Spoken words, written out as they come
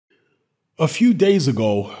A few days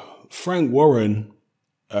ago, Frank Warren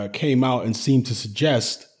came out and seemed to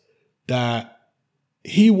suggest that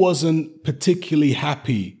he wasn't particularly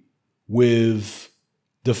happy with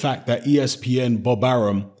the fact that ESPN Bob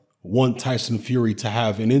Arum want Tyson Fury to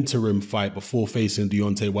have an interim fight before facing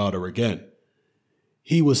Deontay Wilder again.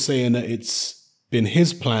 He was saying that it's been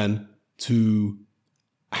his plan to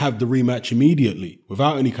have the rematch immediately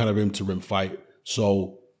without any kind of interim fight.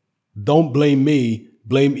 So don't blame me,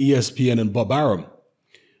 blame ESPN and Bob Arum.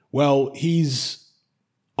 Well, he's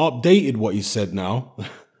updated what he said now,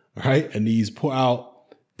 right? And he's put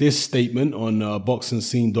out this statement on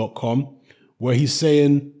boxingscene.com where he's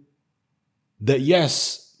saying that,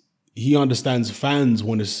 yes, he understands fans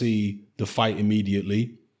want to see the fight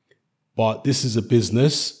immediately, but this is a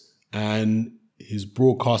business and his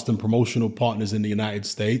broadcast and promotional partners in the United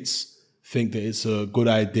States think that it's a good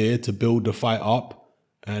idea to build the fight up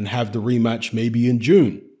and have the rematch maybe in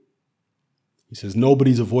June. He says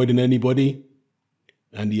nobody's avoiding anybody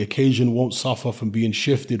and the occasion won't suffer from being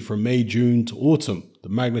shifted from May, June to autumn. The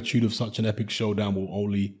magnitude of such an epic showdown will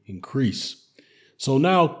only increase. So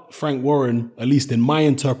now Frank Warren, at least in my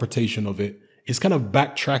interpretation of it, is kind of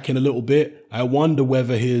backtracking a little bit. I wonder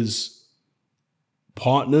whether his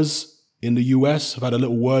partners in the US have had a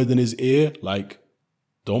little word in his ear, like,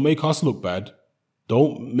 don't make us look bad.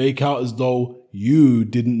 Don't make out as though you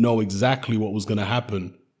didn't know exactly what was going to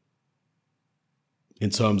happen in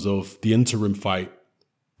terms of the interim fight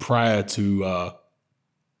prior to,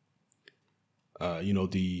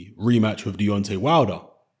 the rematch with Deontay Wilder.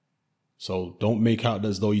 So don't make out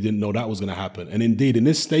as though you didn't know that was going to happen. And indeed, in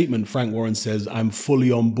this statement, Frank Warren says, I'm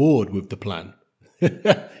fully on board with the plan.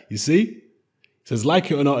 You see? He says, like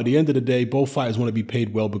it or not, at the end of the day, both fighters want to be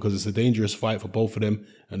paid well because it's a dangerous fight for both of them.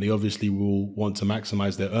 And they obviously will want to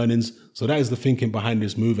maximize their earnings. So that is the thinking behind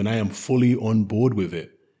this move. And I am fully on board with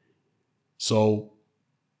it. So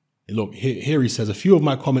look, here he says, a few of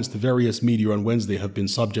my comments to various media on Wednesday have been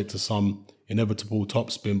subject to some inevitable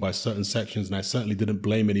topspin by certain sections. And I certainly didn't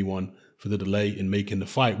blame anyone for the delay in making the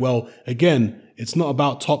fight. Well, again, it's not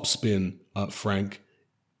about topspin, Frank.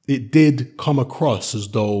 It did come across as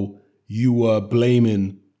though you were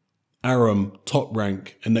blaming Arum Top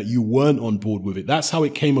Rank and that you weren't on board with it. That's how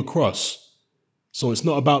it came across. So it's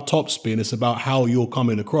not about topspin. It's about how you're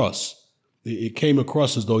coming across. It came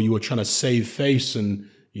across as though you were trying to save face and,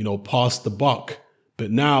 pass the buck.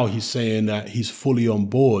 But now he's saying that he's fully on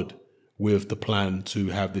board with the plan to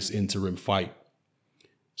have this interim fight.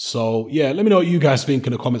 So, yeah, let me know what you guys think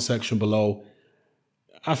in the comment section below.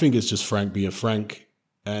 I think it's just Frank being Frank.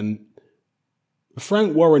 And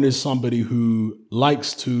Frank Warren is somebody who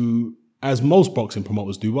likes to, as most boxing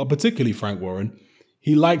promoters do, but particularly Frank Warren,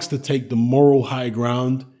 he likes to take the moral high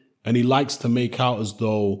ground and he likes to make out as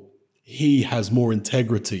though he has more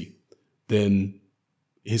integrity than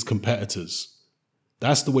his competitors.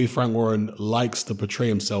 That's the way Frank Warren likes to portray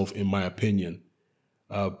himself, in my opinion.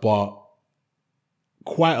 But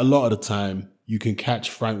quite a lot of the time, you can catch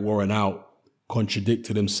Frank Warren out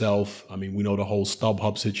contradicted himself. I mean, we know the whole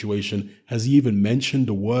StubHub situation. Has he even mentioned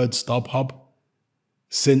the word StubHub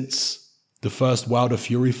since the first Wilder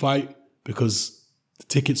Fury fight? Because the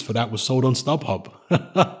tickets for that were sold on StubHub.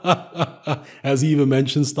 Has he even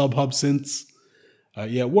mentioned StubHub since?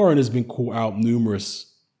 Yeah, Warren has been caught out numerous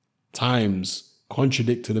times,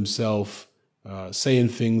 contradicted himself, saying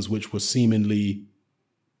things which were seemingly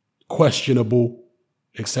questionable,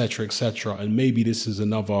 etc., etc. And maybe this is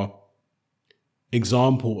another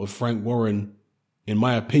example of Frank Warren, in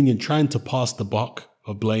my opinion, trying to pass the buck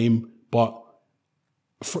of blame. But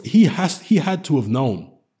he had to have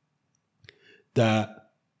known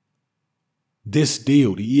that this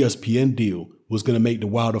deal, the ESPN deal, was going to make the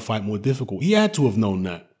Wilder fight more difficult. He had to have known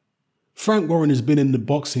that. Frank Warren has been in the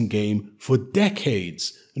boxing game for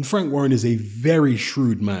decades, and Frank Warren is a very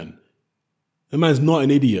shrewd man. The man's not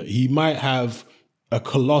an idiot. He might have a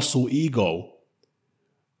colossal ego,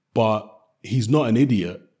 but he's not an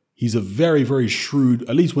idiot. He's a very, very shrewd,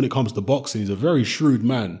 at least when it comes to boxing, he's a very shrewd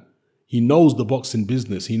man. He knows the boxing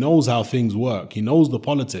business. He knows how things work. He knows the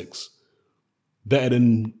politics better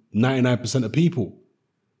than 99% of people.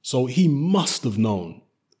 So he must have known,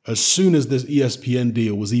 as soon as this ESPN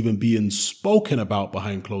deal was even being spoken about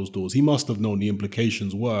behind closed doors, he must have known the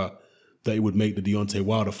implications were that it would make the Deontay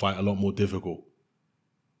Wilder fight a lot more difficult.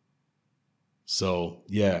 So,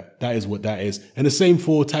 yeah, that is what that is. And the same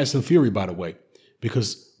for Tyson Fury, by the way,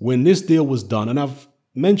 because when this deal was done, and I've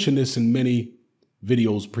mentioned this in many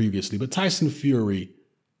videos previously, but Tyson Fury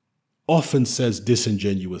often says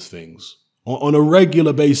disingenuous things. On a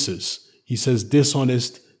regular basis, he says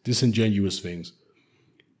dishonest, disingenuous things.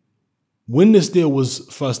 when this deal was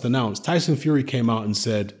first announced, Tyson Fury came out and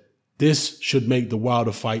said, this should make the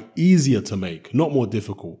Wilder fight easier to make, not more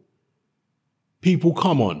difficult. People,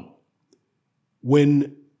 come on.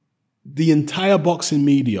 When the entire boxing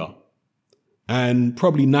media and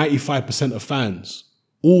probably 95% of fans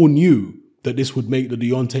all knew that this would make the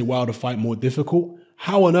Deontay Wilder fight more difficult,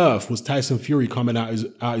 how on earth was Tyson Fury coming out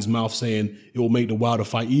his mouth saying it will make the Wilder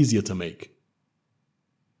fight easier to make?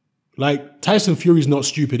 Like, Tyson Fury's not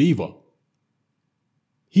stupid either.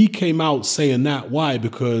 He came out saying that. Why?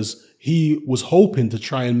 Because he was hoping to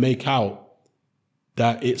try and make out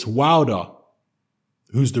that it's Wilder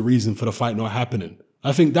who's the reason for the fight not happening.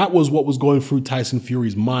 I think that was what was going through Tyson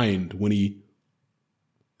Fury's mind when he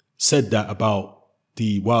said that about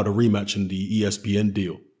the Wilder rematch and the ESPN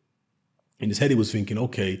deal. In his head, he was thinking,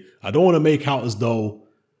 okay, I don't want to make out as though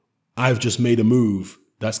I've just made a move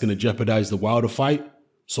that's going to jeopardize the Wilder fight.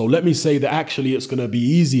 So let me say that actually it's going to be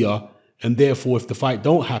easier. And therefore, if the fight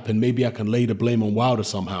don't happen, maybe I can lay the blame on Wilder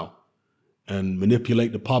somehow and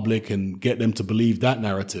manipulate the public and get them to believe that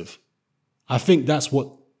narrative. I think that's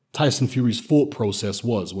what Tyson Fury's thought process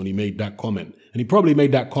was when he made that comment. And he probably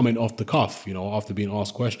made that comment off the cuff, you know, after being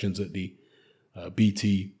asked questions at the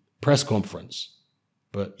BT press conference.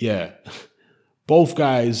 But yeah, both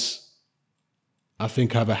guys, I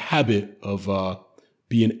think, have a habit of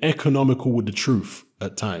being economical with the truth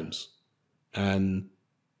at times. And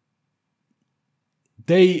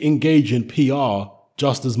they engage in PR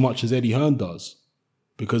just as much as Eddie Hearn does.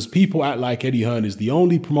 Because people act like Eddie Hearn is the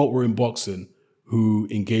only promoter in boxing who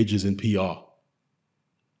engages in PR,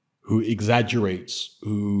 who exaggerates,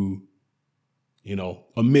 who, you know,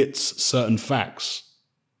 omits certain facts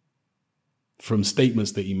from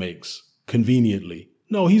statements that he makes conveniently.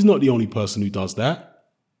 No, he's not the only person who does that.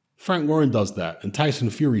 Frank Warren does that, and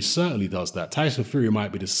Tyson Fury certainly does that. Tyson Fury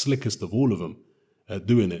might be the slickest of all of them at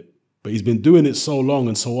doing it, but he's been doing it so long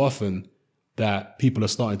and so often that people are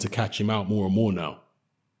starting to catch him out more and more now.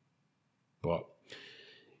 But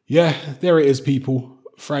yeah, there it is, people.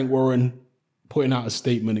 Frank Warren putting out a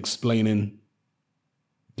statement explaining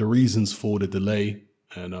the reasons for the delay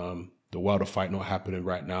and the Wilder fight not happening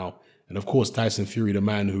right now. And of course, Tyson Fury, the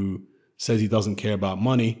man who says he doesn't care about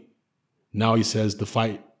money, now he says the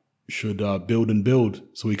fight should build and build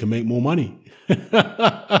so he can make more money.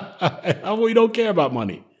 How he don't care about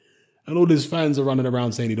money? And all his fans are running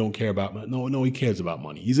around saying he don't care about money. No, he cares about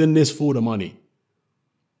money. He's in this for the money.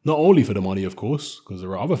 Not only for the money, of course, because there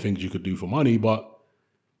are other things you could do for money, but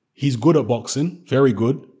he's good at boxing, very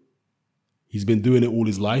good. He's been doing it all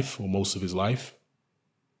his life, or most of his life.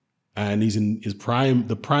 And he's in his prime,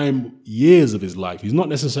 the prime years of his life. He's not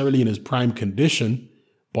necessarily in his prime condition,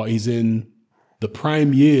 but he's in the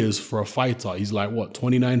prime years for a fighter. He's like, what,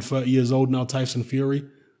 29, 30 years old now, Tyson Fury?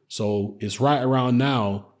 So it's right around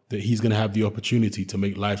now that he's going to have the opportunity to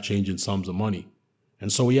make life-changing sums of money.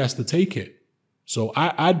 And so he has to take it. So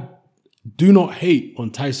I do not hate on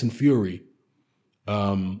Tyson Fury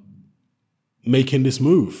making this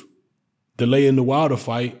move, delaying the Wilder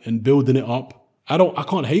fight and building it up. I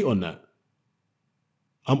can't hate on that.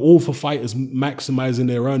 I'm all for fighters maximizing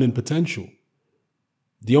their earning potential.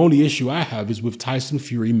 The only issue I have is with Tyson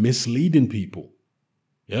Fury misleading people.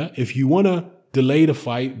 Yeah, if you want to delay the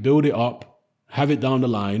fight, build it up, have it down the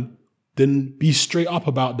line, then be straight up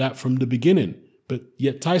about that from the beginning. But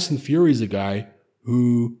yet Tyson Fury is a guy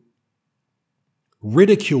who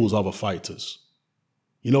ridicules other fighters.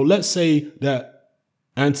 You know, let's say that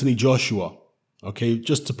Anthony Joshua, okay,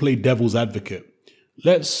 just to play devil's advocate,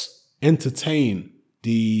 let's entertain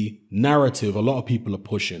the narrative a lot of people are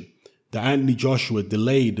pushing that Anthony Joshua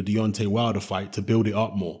delayed the Deontay Wilder fight to build it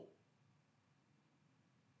up more.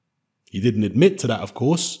 He didn't admit to that, of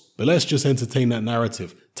course, but let's just entertain that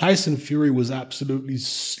narrative. Tyson Fury was absolutely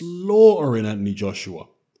slaughtering Anthony Joshua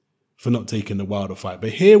for not taking the Wilder fight. But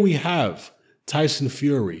here we have Tyson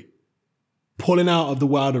Fury pulling out of the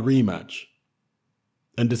Wilder rematch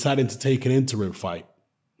and deciding to take an interim fight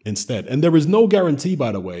instead. And there is no guarantee,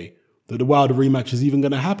 by the way, that the Wilder rematch is even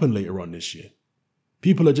going to happen later on this year.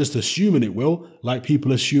 People are just assuming it will, like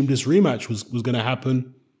people assumed this rematch was going to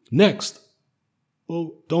happen next.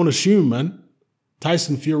 Well, don't assume, man.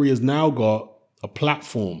 Tyson Fury has now got a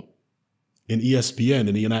platform in ESPN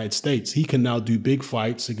in the United States. He can now do big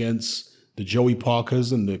fights against the Joey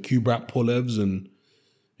Parkers and the Kubrat Pulevs and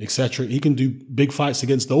etc. He can do big fights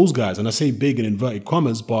against those guys. And I say big in inverted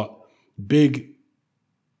commas, but big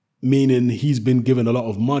meaning he's been given a lot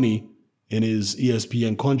of money in his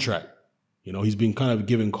ESPN contract. You know, he's been kind of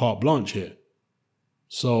given carte blanche here.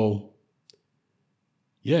 So,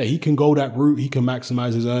 yeah, he can go that route. He can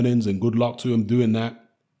maximize his earnings and good luck to him doing that.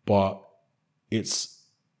 But it's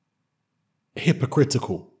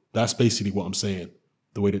hypocritical. That's basically what I'm saying.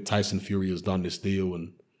 The way that Tyson Fury has done this deal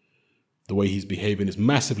and the way he's behaving is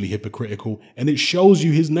massively hypocritical, and it shows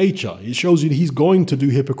you his nature. It shows you that he's going to do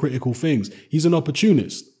hypocritical things. He's an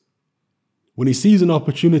opportunist. When he sees an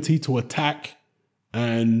opportunity to attack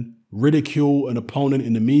and ridicule an opponent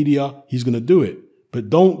in the media, he's going to do it. But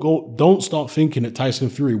don't start thinking that Tyson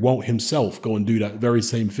Fury won't himself go and do that very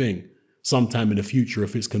same thing sometime in the future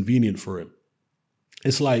if it's convenient for him.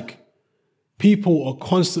 It's like people are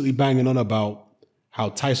constantly banging on about how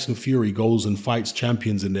Tyson Fury goes and fights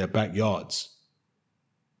champions in their backyards,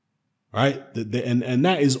 right? And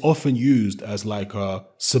that is often used as like a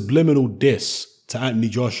subliminal diss to Anthony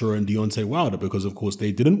Joshua and Deontay Wilder because, of course,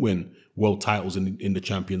 they didn't win world titles in the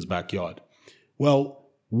champion's backyard. Well,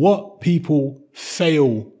 what people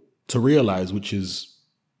fail to realize, which is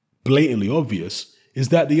blatantly obvious, is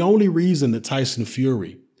that the only reason that Tyson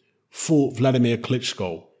Fury fought Vladimir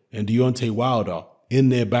Klitschko and Deontay Wilder in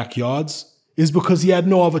their backyards is because he had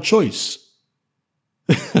no other choice.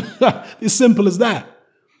 It's simple as that.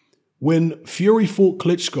 When Fury fought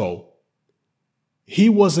Klitschko, he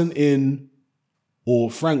wasn't in,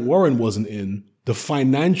 or Frank Warren wasn't in, the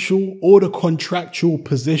financial or the contractual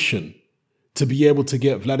position to be able to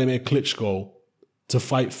get Vladimir Klitschko to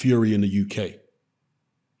fight Fury in the UK.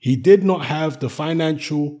 He did not have the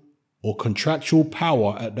financial or contractual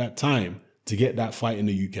power at that time to get that fight in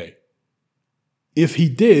the UK. If he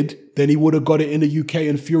did, then he would have got it in the UK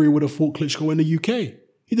and Fury would have fought Klitschko in the UK.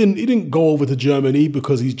 He didn't go over to Germany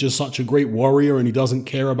because he's just such a great warrior and he doesn't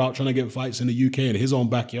care about trying to get fights in the UK in his own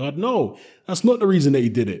backyard. No, that's not the reason that he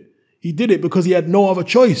did it. He did it because he had no other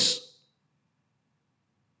choice.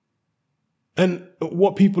 And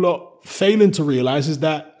what people are failing to realize is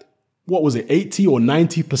that, what was it, 80 or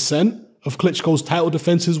 90% of Klitschko's title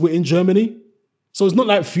defenses were in Germany? So it's not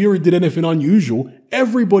like Fury did anything unusual.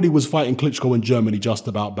 Everybody was fighting Klitschko in Germany just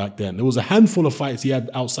about back then. There was a handful of fights he had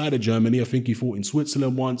outside of Germany. I think he fought in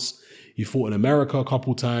Switzerland once. He fought in America a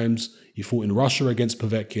couple times. He fought in Russia against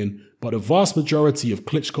Povetkin. But the vast majority of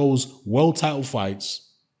Klitschko's world title fights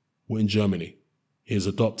were in Germany. His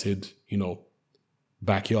adopted,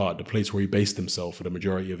 backyard, the place where he based himself for the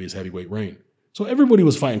majority of his heavyweight reign. So everybody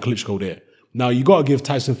was fighting Klitschko there. Now, you got to give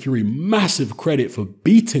Tyson Fury massive credit for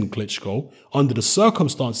beating Klitschko under the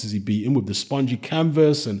circumstances he beat him with the spongy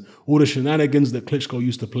canvas and all the shenanigans that Klitschko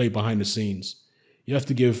used to play behind the scenes. You have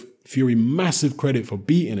to give Fury massive credit for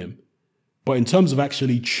beating him. But in terms of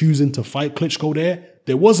actually choosing to fight Klitschko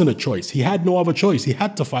there wasn't a choice. He had no other choice. He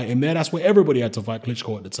had to fight him there. That's where everybody had to fight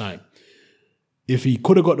Klitschko at the time. If he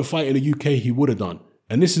could have got the fight in the UK, he would have done.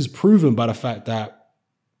 And this is proven by the fact that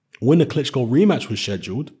when the Klitschko rematch was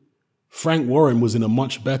scheduled, Frank Warren was in a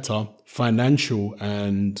much better financial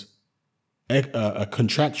and a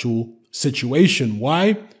contractual situation.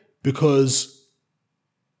 Why? Because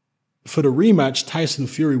for the rematch, Tyson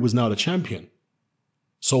Fury was now the champion.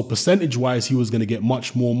 So percentage-wise, he was going to get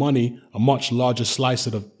much more money, a much larger slice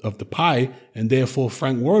of the pie, and therefore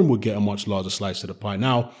Frank Warren would get a much larger slice of the pie.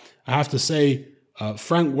 Now, I have to say,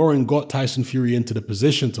 Frank Warren got Tyson Fury into the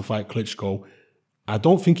position to fight Klitschko. I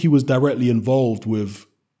don't think he was directly involved with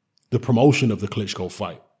the promotion of the Klitschko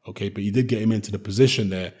fight, okay? But he did get him into the position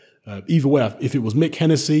there. Either way, if it was Mick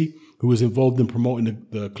Hennessy who was involved in promoting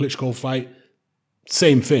the Klitschko fight,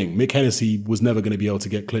 same thing. Mick Hennessy was never going to be able to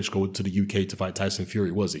get Klitschko to the UK to fight Tyson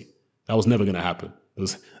Fury, was he? That was never going to happen. There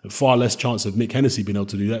was far less chance of Mick Hennessy being able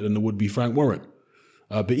to do that than there would be Frank Warren.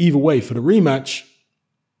 But either way, for the rematch,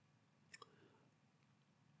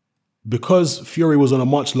 because Fury was on a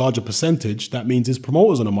much larger percentage, that means his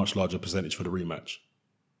promoter's on a much larger percentage for the rematch.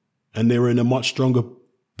 And they were in a much stronger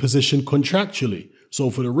position contractually. So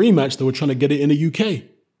for the rematch, they were trying to get it in the UK.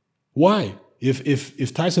 Why?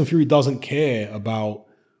 If Tyson Fury doesn't care about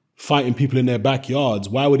fighting people in their backyards,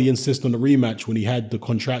 why would he insist on the rematch when he had the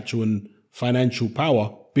contractual and financial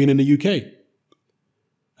power being in the UK?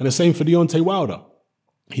 And the same for Deontay Wilder.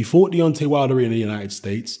 He fought Deontay Wilder in the United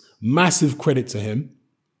States. Massive credit to him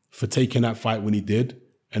for taking that fight when he did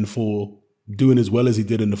and for doing as well as he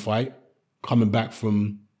did in the fight, coming back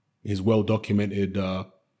from his well-documented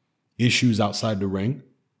issues outside the ring.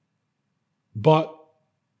 But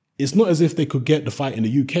it's not as if they could get the fight in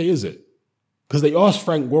the UK, is it? Because they asked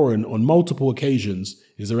Frank Warren on multiple occasions,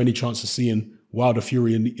 is there any chance of seeing Wilder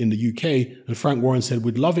Fury in the UK? And Frank Warren said,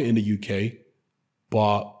 we'd love it in the UK,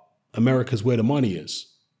 but America's where the money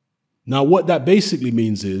is. Now, what that basically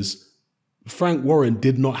means is Frank Warren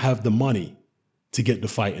did not have the money to get the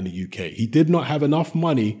fight in the UK. He did not have enough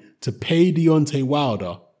money to pay Deontay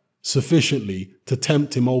Wilder sufficiently to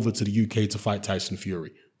tempt him over to the UK to fight Tyson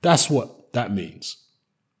Fury. That's what that means.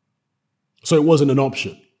 So it wasn't an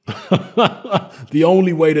option. The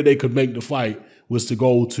only way that they could make the fight was to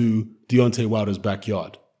go to Deontay Wilder's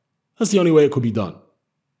backyard. That's the only way it could be done.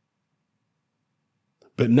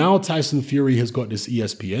 But now Tyson Fury has got this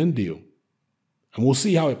ESPN deal. And we'll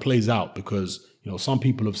see how it plays out because, some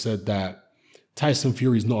people have said that Tyson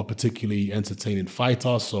Fury is not a particularly entertaining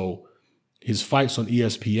fighter, so his fights on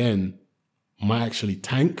ESPN might actually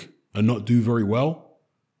tank and not do very well.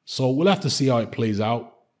 So we'll have to see how it plays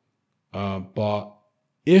out. But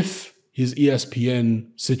if his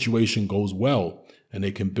ESPN situation goes well and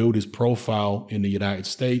they can build his profile in the United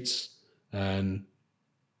States and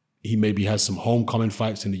he maybe has some homecoming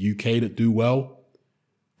fights in the UK that do well,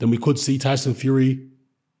 then we could see Tyson Fury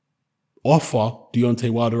offer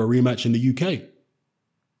Deontay Wilder a rematch in the UK.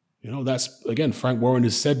 That's, again, Frank Warren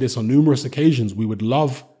has said this on numerous occasions. We would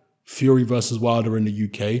love Fury versus Wilder in the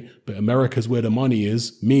UK, but America's where the money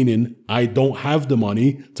is, meaning I don't have the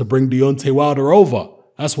money to bring Deontay Wilder over.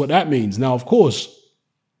 That's what that means. Now, of course,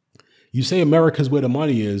 you say America's where the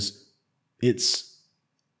money is, it's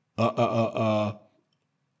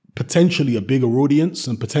potentially a bigger audience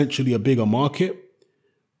and potentially a bigger market.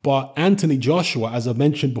 But Anthony Joshua, as I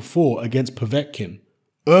mentioned before, against Povetkin,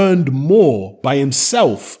 earned more by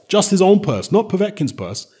himself, just his own purse, not Povetkin's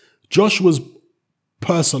purse. Joshua's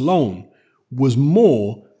purse alone was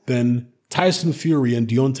more than Tyson Fury and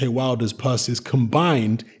Deontay Wilder's purses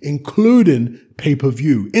combined, including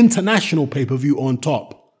pay-per-view, international pay-per-view on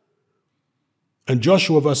top. And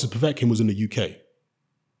Joshua versus Povetkin was in the UK.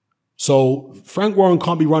 So Frank Warren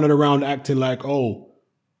can't be running around acting like, oh,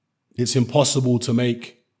 it's impossible to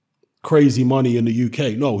make crazy money in the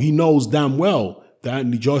UK. No, he knows damn well that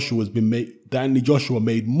Anthony Joshua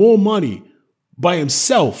made more money by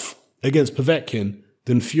himself against Povetkin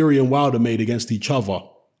than Fury and Wilder made against each other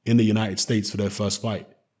in the United States for their first fight.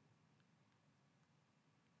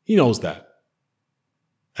 He knows that.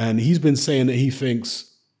 And he's been saying that he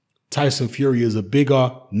thinks Tyson Fury is a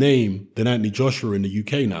bigger name than Anthony Joshua in the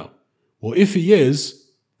UK now. Well, if he is,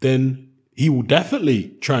 then he will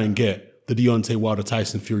definitely try and get the Deontay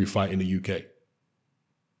Wilder-Tyson Fury fight in the UK.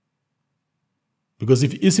 Because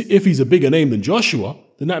if he's a bigger name than Joshua,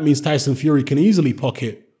 then that means Tyson Fury can easily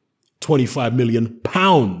pocket £25 million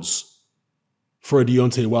for a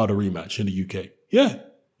Deontay Wilder rematch in the UK. Yeah,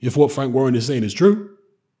 if what Frank Warren is saying is true.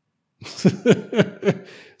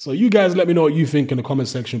 So you guys let me know what you think in the comment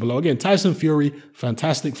section below. Again, Tyson Fury,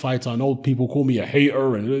 fantastic fighter. I know people call me a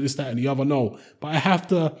hater and this, that, and the other. No, but I have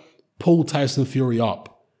to pull Tyson Fury up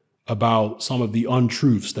about some of the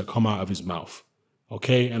untruths that come out of his mouth.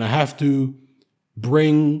 Okay, and I have to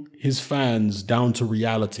bring his fans down to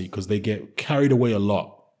reality because they get carried away a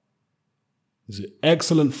lot. He's an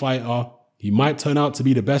excellent fighter. He might turn out to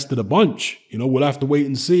be the best of the bunch. We'll have to wait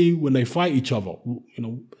and see when they fight each other.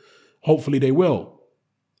 Hopefully they will.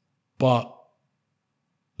 But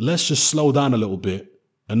let's just slow down a little bit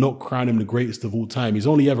and not crown him the greatest of all time. He's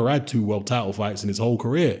only ever had 2 world title fights in his whole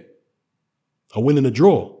career. A win and a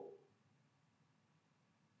draw.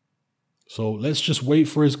 So let's just wait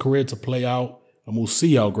for his career to play out and we'll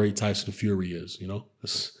see how great Tyson Fury is.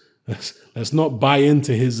 Let's not buy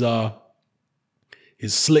into his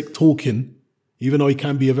slick talking, even though he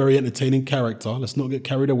can be a very entertaining character. Let's not get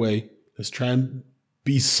carried away. Let's try and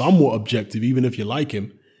be somewhat objective, even if you like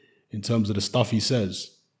him, in terms of the stuff he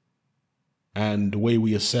says and the way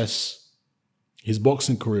we assess his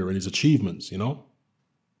boxing career and his achievements,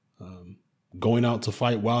 Going out to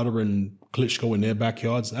fight Wilder and Klitschko in their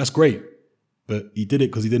backyards, that's great. But he did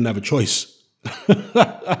it because he didn't have a choice.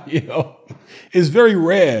 It's very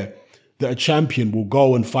rare that a champion will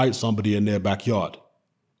go and fight somebody in their backyard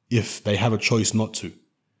if they have a choice not to.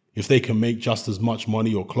 If they can make just as much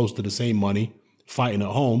money or close to the same money fighting at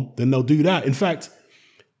home, then they'll do that. In fact,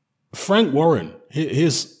 Frank Warren,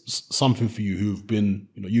 here's something for you who've been,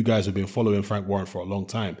 you guys have been following Frank Warren for a long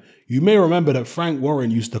time. You may remember that Frank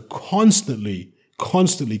Warren used to constantly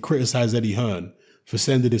criticize Eddie Hearn for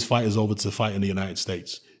sending his fighters over to fight in the United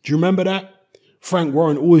States. Do you remember that? Frank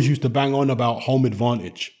Warren always used to bang on about home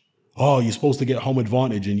advantage. Oh, you're supposed to get home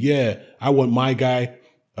advantage. And yeah, I want my guy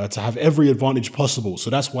to have every advantage possible. So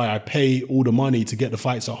that's why I pay all the money to get the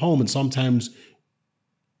fights at home. And sometimes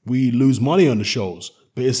we lose money on the shows,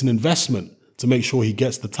 but it's an investment to make sure he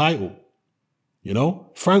gets the title.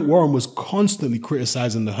 Frank Warren was constantly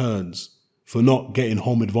criticizing the Hearns for not getting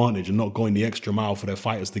home advantage and not going the extra mile for their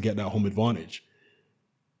fighters to get that home advantage.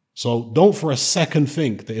 So don't for a second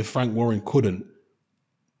think that if Frank Warren couldn't,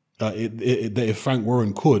 that if Frank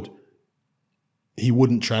Warren could, he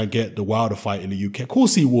wouldn't try and get the Wilder fight in the UK. Of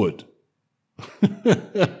course he would.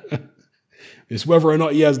 It's whether or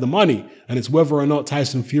not he has the money, and it's whether or not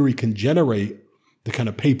Tyson Fury can generate the kind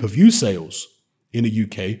of pay-per-view sales in the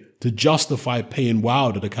UK to justify paying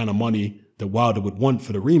Wilder the kind of money that Wilder would want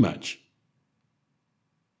for the rematch.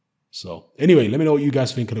 So anyway, let me know what you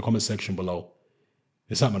guys think in the comment section below.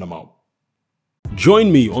 It's happening, I'm out.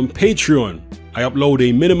 Join me on Patreon. I upload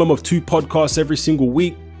a minimum of 2 podcasts every single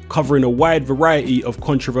week, covering a wide variety of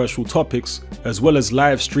controversial topics, as well as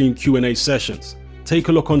live stream Q&A sessions. Take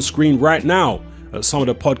a look on screen right now at some of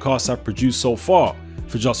the podcasts I've produced so far.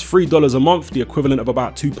 For just $3 a month, the equivalent of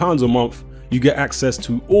about £2 a month, you get access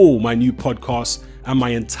to all my new podcasts and my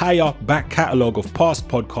entire back catalogue of past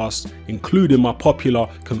podcasts, including my popular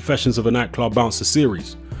Confessions of a Nightclub Bouncer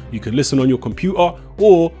series. You can listen on your computer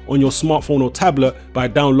or on your smartphone or tablet by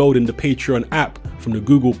downloading the Patreon app from the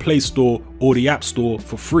Google Play Store or the App Store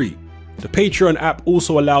for free. The Patreon app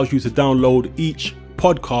also allows you to download each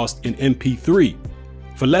podcast in MP3.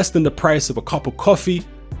 For less than the price of a cup of coffee,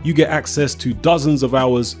 you get access to dozens of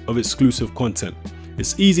hours of exclusive content.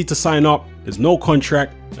 It's easy to sign up, there's no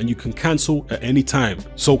contract, and you can cancel at any time.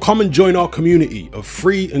 So come and join our community of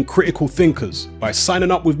free and critical thinkers by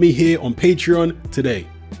signing up with me here on Patreon today.